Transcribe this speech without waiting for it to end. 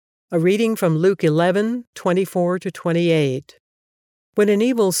A reading from Luke 11:24-28. When an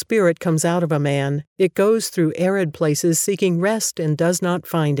evil spirit comes out of a man, it goes through arid places seeking rest and does not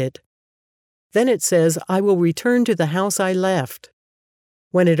find it. Then it says, "I will return to the house I left."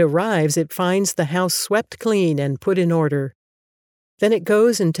 When it arrives, it finds the house swept clean and put in order. Then it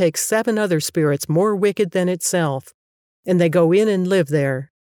goes and takes 7 other spirits more wicked than itself, and they go in and live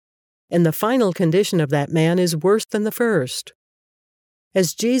there. And the final condition of that man is worse than the first.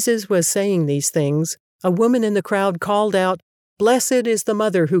 As Jesus was saying these things, a woman in the crowd called out, "Blessed is the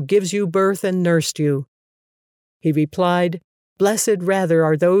mother who gives you birth and nursed you." He replied, "Blessed rather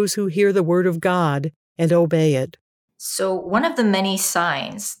are those who hear the word of God and obey it." So one of the many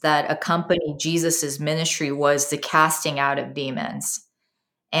signs that accompanied Jesus' ministry was the casting out of demons.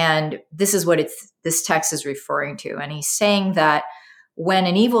 And this is what this text is referring to. And he's saying that when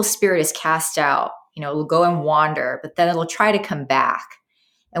an evil spirit is cast out, it'll go and wander, but then it'll try to come back.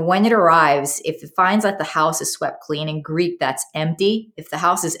 And when it arrives, if it finds that the house is swept clean, in Greek, that's empty. If the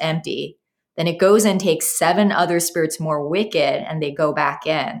house is empty, then it goes and takes 7 other spirits more wicked and they go back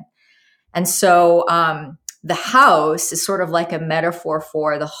in. And so the house is sort of like a metaphor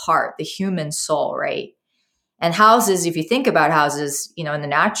for the heart, the human soul, right? And houses, if you think about houses, in the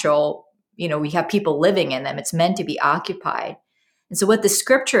natural, we have people living in them. It's meant to be occupied. And so what the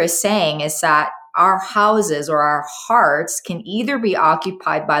scripture is saying is that our houses or our hearts can either be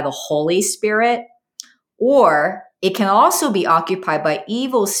occupied by the Holy Spirit, or it can also be occupied by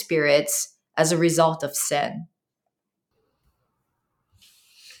evil spirits as a result of sin.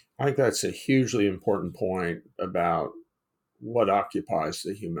 I think that's a hugely important point about what occupies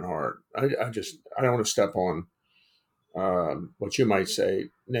the human heart. I don't want to step on what you might say,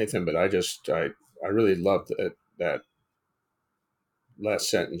 Nathan, but I really loved that last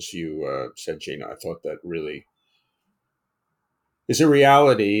sentence you said, Gina. I thought that really is a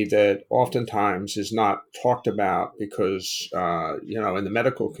reality that oftentimes is not talked about because, in the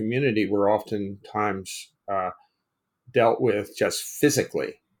medical community, we're oftentimes dealt with just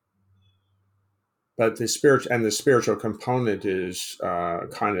physically. But the spiritual component is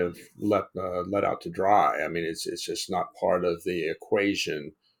kind of let out to dry. I mean, it's just not part of the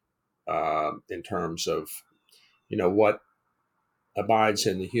equation in terms of what abides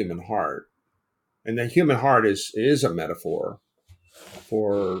in the human heart. And the human heart is a metaphor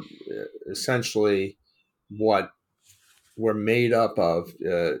for essentially what we're made up of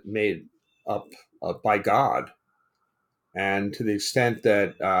by God. And to the extent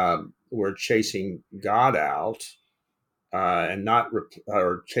that we're chasing God out and not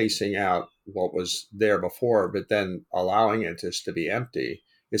or chasing out what was there before, but then allowing it just to be empty,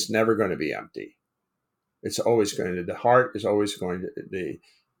 it's never going to be empty. It's always going to, the heart is always going to,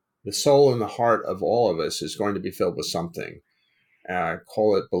 the soul and the heart of all of us is going to be filled with something.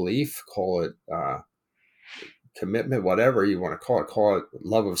 Call it belief, call it commitment, whatever you want to call it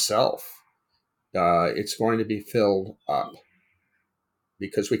love of self. It's going to be filled up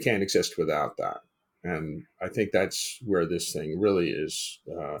because we can't exist without that. And I think that's where this thing really is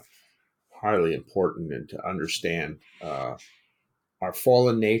highly important, and to understand our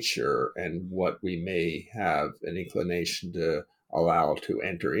fallen nature and what we may have an inclination to allow to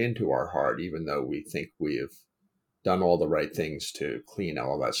enter into our heart, even though we think we have done all the right things to clean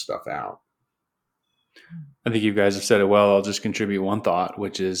all that stuff out. I think you guys have said it well. I'll just contribute one thought,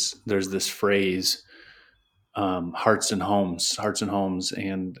 which is there's this phrase, hearts and homes.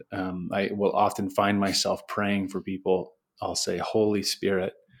 And I will often find myself praying for people. I'll say, Holy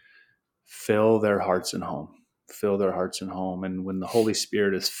Spirit, fill their hearts and home. Fill their hearts and home. And when the Holy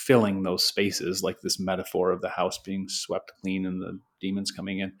Spirit is filling those spaces, like this metaphor of the house being swept clean and the demons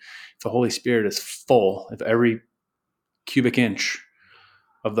coming in, if the Holy Spirit is full, if every cubic inch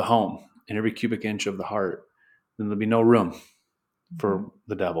of the home and every cubic inch of the heart, then there'll be no room for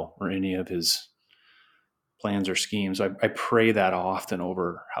the devil or any of his plans or schemes. I pray that often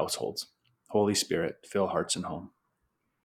over households. Holy Spirit, fill hearts and home.